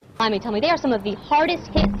Tell me, they are some of the hardest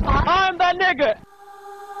hit spots. I'm the nigga.